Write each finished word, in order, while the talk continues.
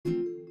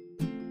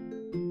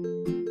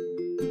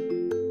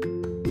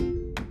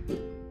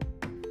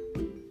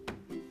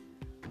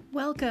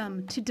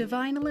Welcome to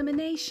Divine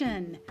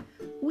Elimination.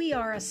 We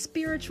are a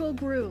spiritual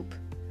group.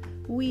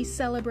 We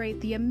celebrate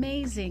the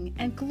amazing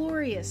and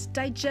glorious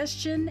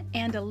digestion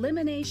and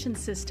elimination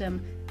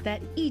system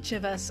that each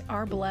of us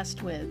are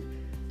blessed with.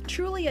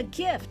 Truly a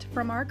gift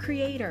from our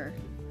Creator.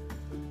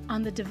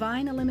 On the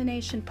Divine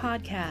Elimination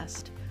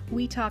podcast,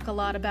 we talk a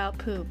lot about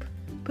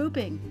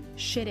pooping,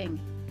 shitting,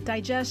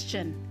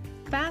 digestion,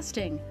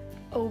 fasting,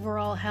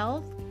 overall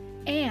health,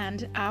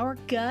 and our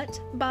gut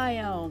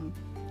biome.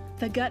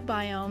 The gut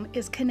biome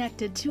is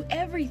connected to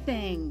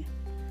everything.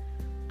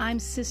 I'm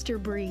Sister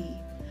Bree.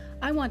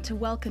 I want to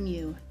welcome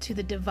you to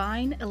the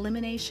Divine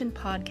Elimination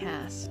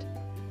podcast.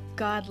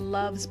 God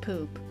loves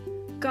poop.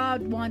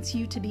 God wants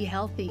you to be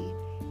healthy.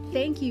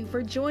 Thank you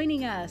for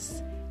joining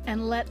us,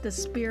 and let the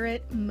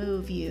Spirit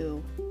move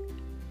you.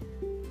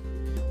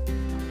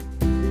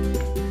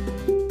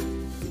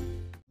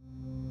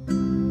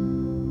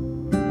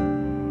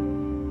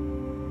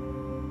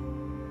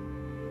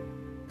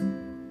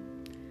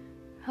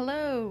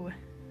 Hello,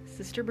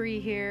 Sister Bree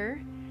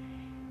here.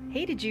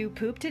 Hey, did you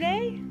poop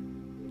today?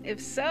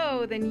 If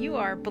so, then you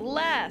are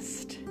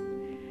blessed.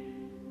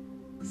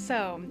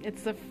 So,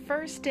 it's the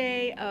first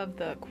day of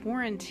the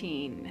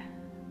quarantine,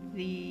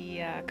 the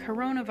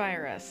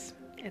coronavirus.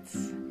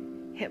 It's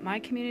hit my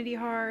community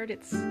hard,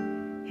 it's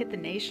hit the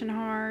nation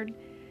hard,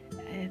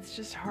 it's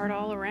just hard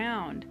all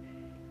around.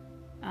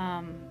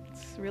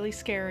 It's really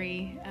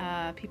scary.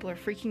 People are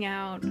freaking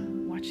out,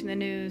 watching the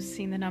news,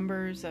 seeing the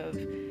numbers of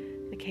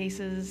the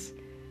cases,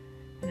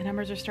 and the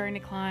numbers are starting to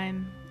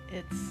climb.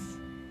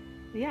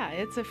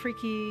 It's a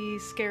freaky,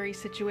 scary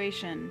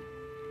situation,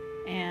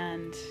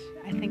 and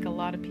I think a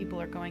lot of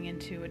people are going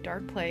into a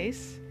dark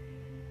place.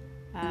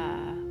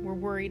 We're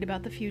worried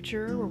about the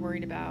future, we're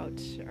worried about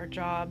our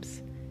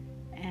jobs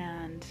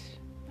and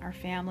our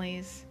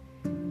families,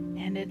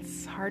 and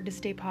it's hard to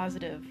stay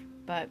positive,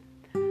 but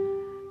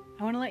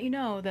I want to let you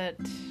know that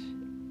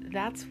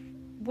that's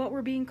what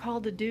we're being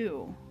called to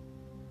do,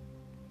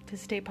 to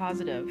stay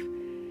positive.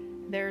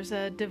 There's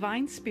a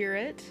divine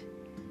spirit,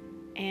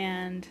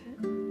 and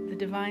the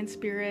divine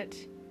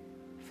spirit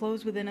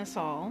flows within us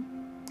all,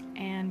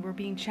 and we're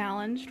being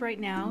challenged right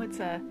now. It's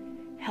a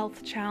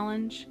health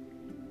challenge,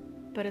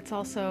 but it's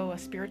also a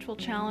spiritual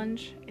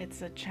challenge.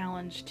 It's a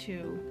challenge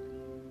to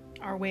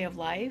our way of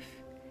life,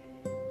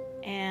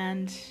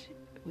 and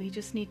we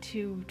just need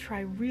to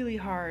try really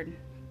hard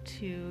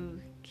to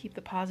keep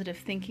the positive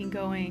thinking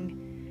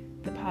going,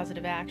 the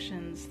positive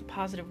actions, the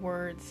positive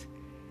words,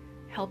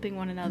 helping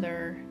one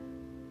another,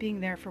 being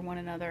there for one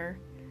another.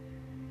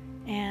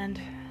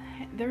 And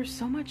there's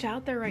so much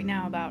out there right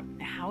now about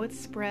how it's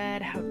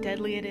spread, how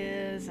deadly it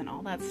is, and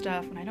all that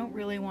stuff, and I don't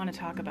really want to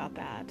talk about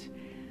that.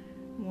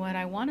 What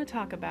I want to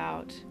talk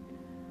about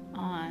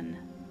on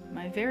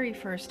my very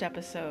first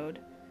episode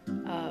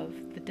of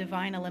the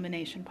Divine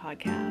Elimination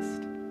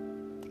podcast,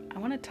 I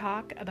want to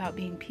talk about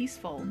being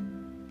peaceful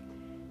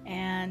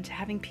and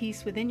having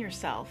peace within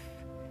yourself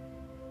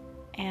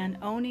and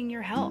owning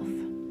your health.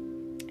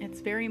 It's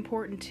very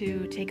important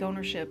to take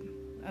ownership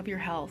of your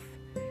health,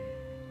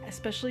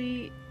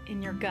 especially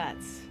in your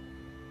guts.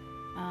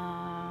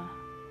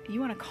 You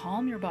want to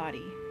calm your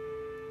body.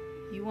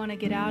 You want to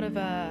get out of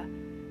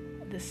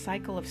this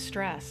cycle of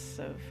stress,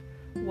 of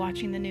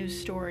watching the news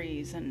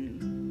stories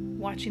and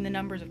watching the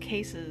numbers of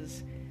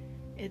cases.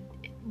 It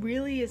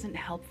really isn't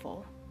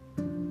helpful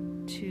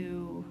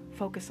to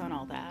focus on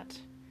all that.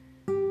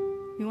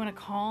 You want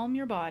to calm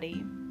your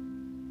body,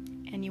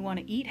 and you want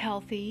to eat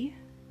healthy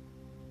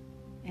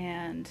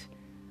and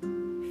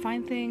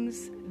find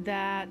things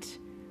that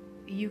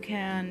you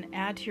can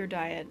add to your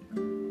diet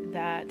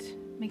that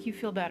make you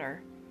feel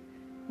better.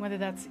 Whether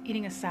that's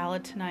eating a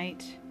salad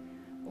tonight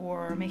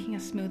or making a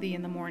smoothie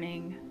in the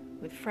morning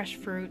with fresh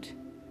fruit,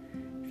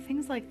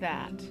 things like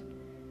that.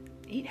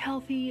 Eat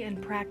healthy and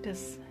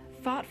practice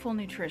thoughtful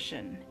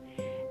nutrition.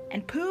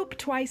 And poop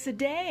twice a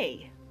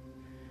day.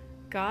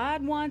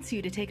 God wants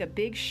you to take a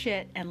big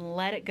shit and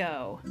let it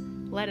go.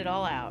 Let it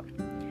all out.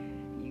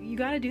 You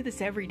got to do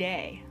this every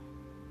day.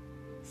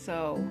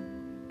 So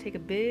take a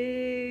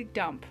big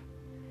dump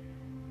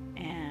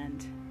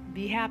and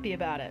be happy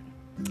about it.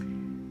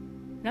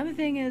 Another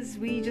thing is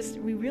we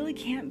really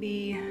can't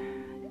be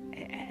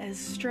as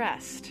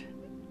stressed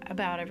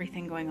about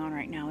everything going on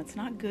right now. It's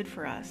not good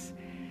for us.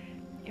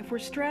 If we're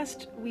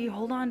stressed, we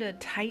hold on to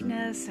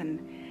tightness,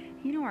 and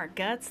our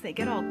guts, they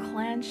get all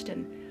clenched,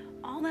 and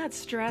all that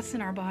stress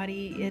in our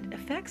body, it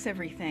affects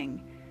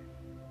everything.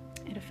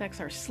 It affects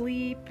our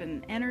sleep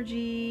and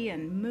energy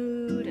and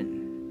mood,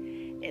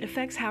 and it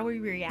affects how we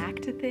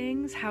react to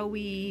things, how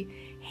we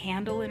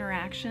handle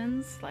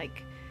interactions,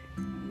 like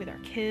with our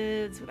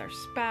kids, with our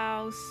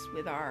spouse,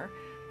 with our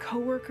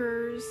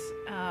coworkers.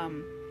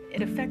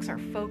 It affects our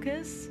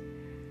focus.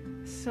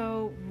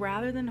 So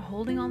rather than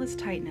holding all this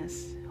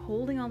tightness,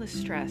 holding all this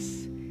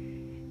stress,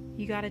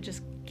 you got to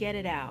just get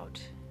it out.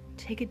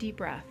 Take a deep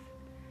breath,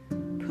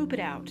 poop it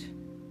out,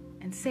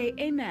 and say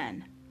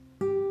amen.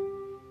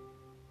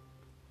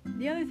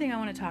 The other thing I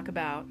want to talk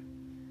about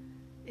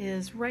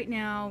is right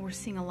now we're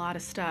seeing a lot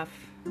of stuff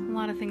a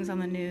lot of things on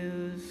the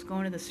news,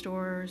 going to the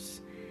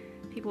stores,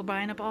 people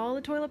buying up all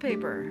the toilet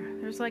paper.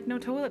 There's like no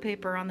toilet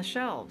paper on the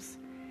shelves.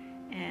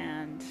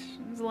 And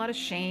there's a lot of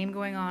shame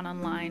going on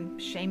online,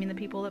 shaming the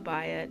people that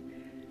buy it.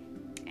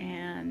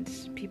 And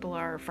people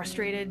are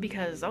frustrated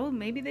because,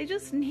 maybe they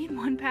just need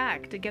one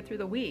pack to get through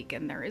the week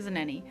and there isn't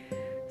any.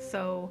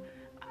 So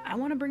I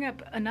want to bring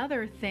up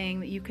another thing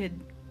that you could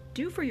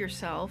do for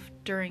yourself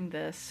during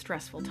this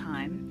stressful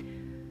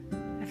time.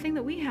 A thing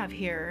that we have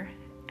here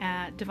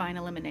at Divine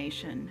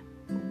Elimination,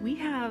 we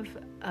have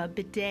a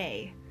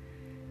bidet.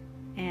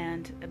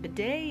 And a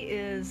bidet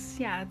is,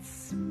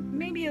 it's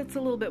a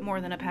little bit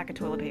more than a pack of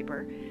toilet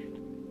paper,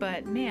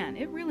 but man,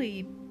 it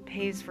really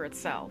pays for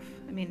itself.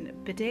 I mean,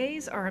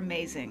 bidets are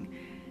amazing.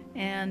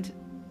 And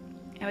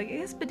I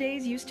guess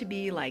bidets used to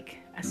be like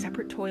a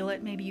separate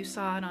toilet. Maybe you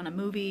saw it on a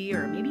movie,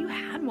 or maybe you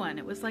had one.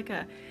 It was like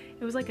a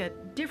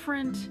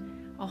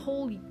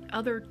whole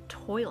other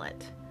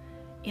toilet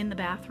in the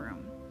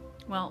bathroom.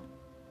 Well,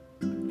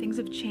 things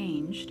have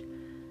changed.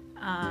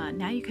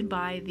 Now you can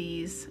buy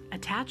these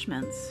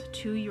attachments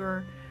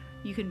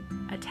you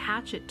can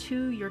attach it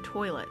to your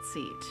toilet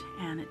seat,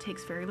 and it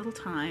takes very little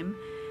time,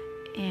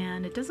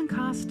 and it doesn't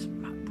cost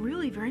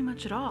really very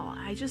much at all.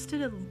 I just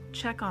did a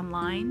check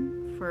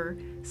online for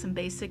some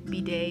basic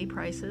bidet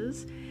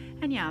prices,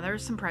 and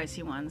there's some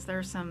pricey ones.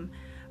 There's some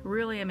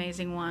really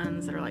amazing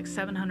ones that are like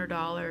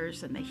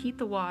 $700, and they heat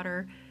the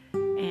water,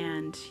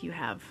 and you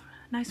have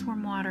nice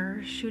warm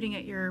water shooting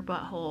at your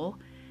butthole.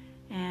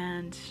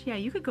 And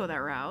you could go that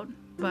route,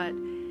 but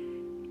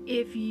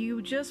if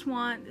you just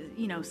want,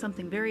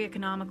 something very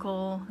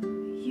economical,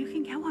 you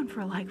can get one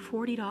for like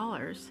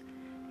 $40.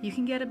 You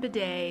can get a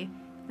bidet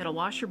that'll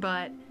wash your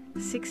butt,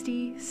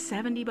 $60,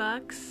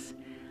 $70.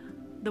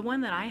 The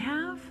one that I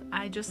have,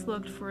 I just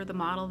looked for the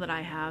model that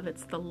I have.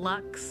 It's the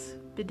Lux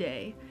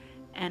bidet,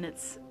 and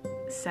it's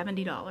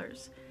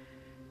 $70.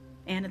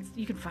 And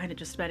you can find it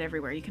just about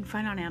everywhere. You can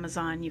find it on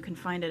Amazon. You can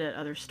find it at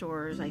other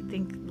stores. I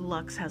think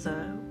Lux has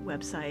a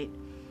website.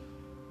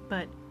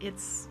 But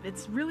it's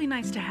really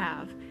nice to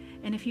have.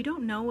 And if you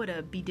don't know what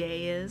a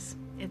bidet is,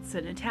 it's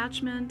an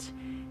attachment.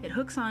 It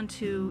hooks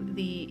onto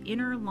the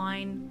inner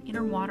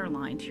water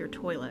line to your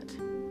toilet.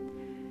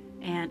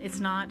 And it's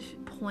not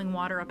pulling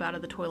water up out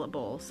of the toilet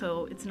bowl.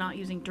 So it's not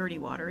using dirty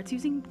water. It's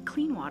using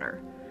clean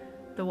water.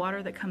 The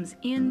water that comes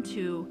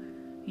into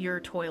your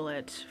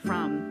toilet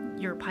from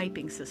your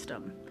piping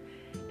system.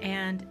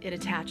 And it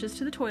attaches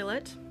to the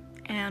toilet,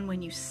 and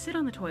when you sit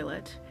on the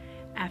toilet,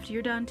 after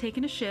you're done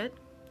taking a shit,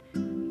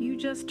 you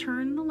just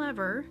turn the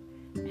lever,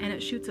 and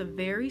it shoots a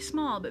very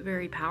small but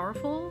very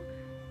powerful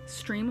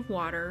stream of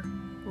water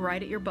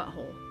right at your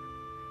butthole.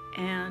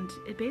 And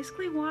it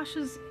basically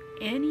washes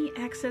any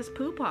excess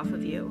poop off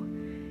of you.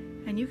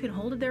 And you can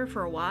hold it there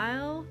for a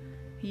while.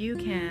 You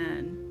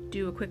can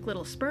do a quick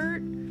little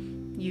spurt.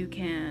 You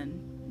can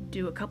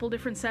do a couple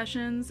different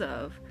sessions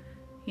of,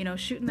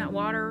 shooting that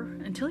water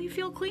until you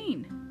feel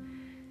clean.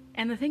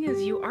 And the thing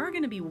is, you are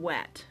going to be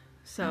wet.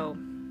 So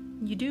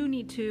you do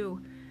need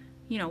to,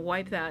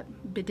 wipe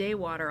that bidet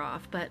water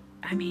off. But,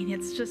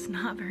 it's just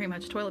not very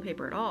much toilet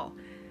paper at all.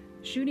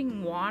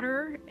 Shooting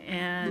water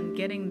and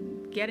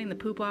getting the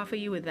poop off of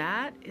you with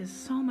that is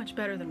so much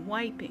better than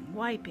wiping.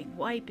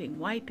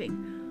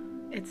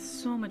 It's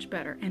so much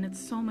better, and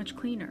it's so much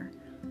cleaner.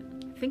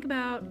 Think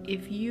about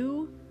if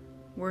you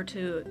were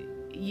to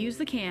use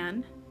the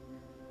can,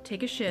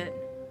 take a shit,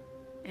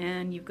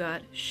 and you've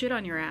got shit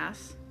on your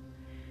ass,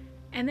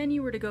 and then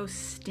you were to go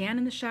stand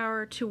in the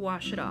shower to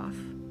wash it off.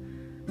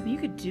 You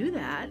could do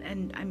that,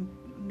 and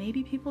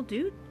maybe people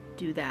do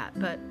that,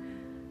 but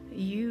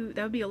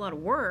that would be a lot of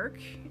work.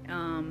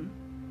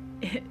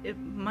 It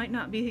might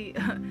not be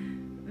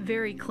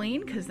very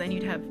clean, because then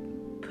you'd have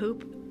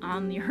poop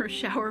on your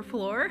shower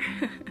floor.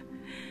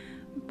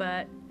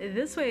 But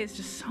this way is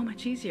just so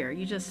much easier.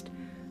 You just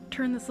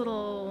turn this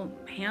little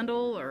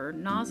handle or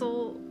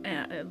nozzle,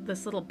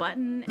 this little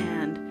button,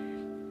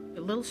 and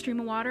a little stream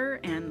of water,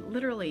 and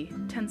literally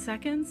 10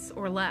 seconds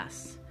or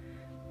less,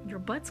 your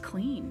butt's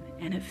clean,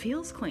 and it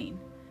feels clean.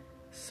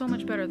 So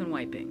much better than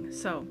wiping.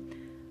 So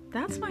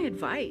that's my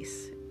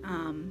advice.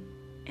 And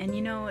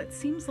it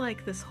seems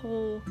like this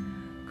whole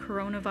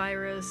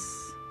coronavirus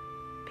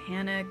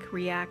panic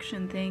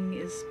reaction thing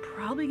is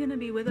probably going to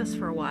be with us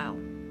for a while.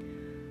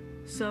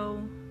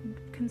 So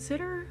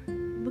consider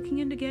looking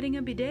into getting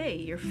a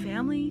bidet. Your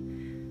family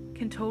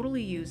can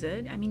totally use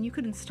it. You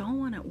could install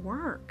one at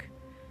work.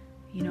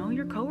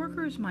 Your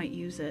coworkers might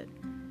use it.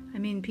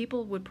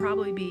 People would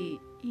probably be,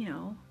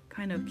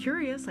 kind of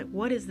curious, like,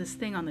 what is this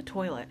thing on the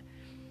toilet?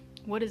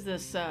 What is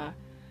this,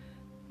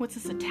 what's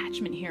this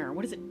attachment here?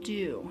 What does it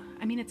do?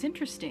 It's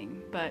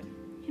interesting, but,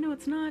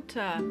 it's not,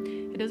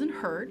 it doesn't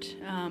hurt.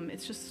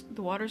 It's just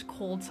the water's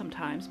cold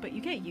sometimes, but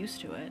you get used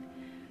to it.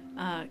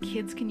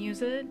 Kids can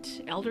use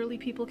it. Elderly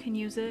people can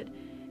use it.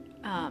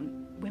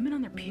 Women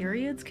on their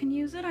periods can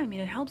use it.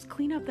 It helps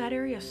clean up that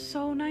area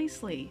so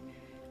nicely.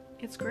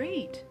 It's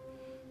great.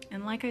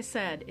 And like I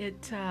said,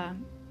 it's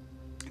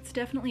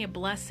definitely a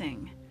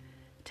blessing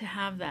to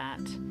have that.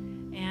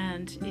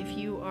 And if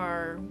you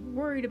are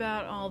worried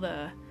about all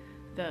the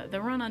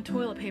run on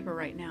toilet paper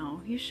right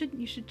now, you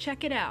should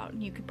check it out.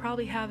 You could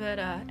probably have it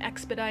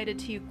expedited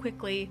to you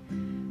quickly,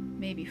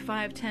 maybe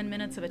 5-10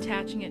 minutes of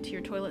attaching it to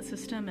your toilet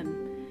system,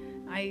 and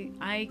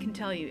I can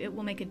tell you it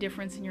will make a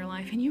difference in your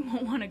life, and you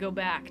won't want to go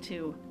back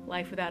to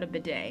life without a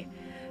bidet.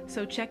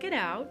 So check it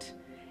out,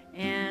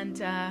 and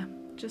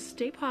just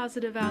stay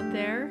positive out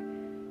there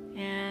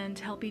and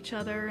help each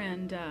other.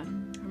 And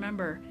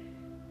remember,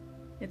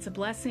 it's a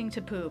blessing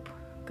to poop.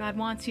 God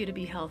wants you to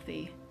be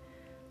healthy.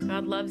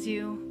 God loves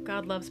you.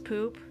 God loves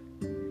poop.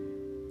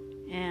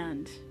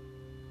 And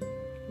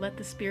let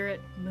the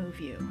Spirit move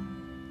you.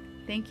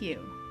 Thank you.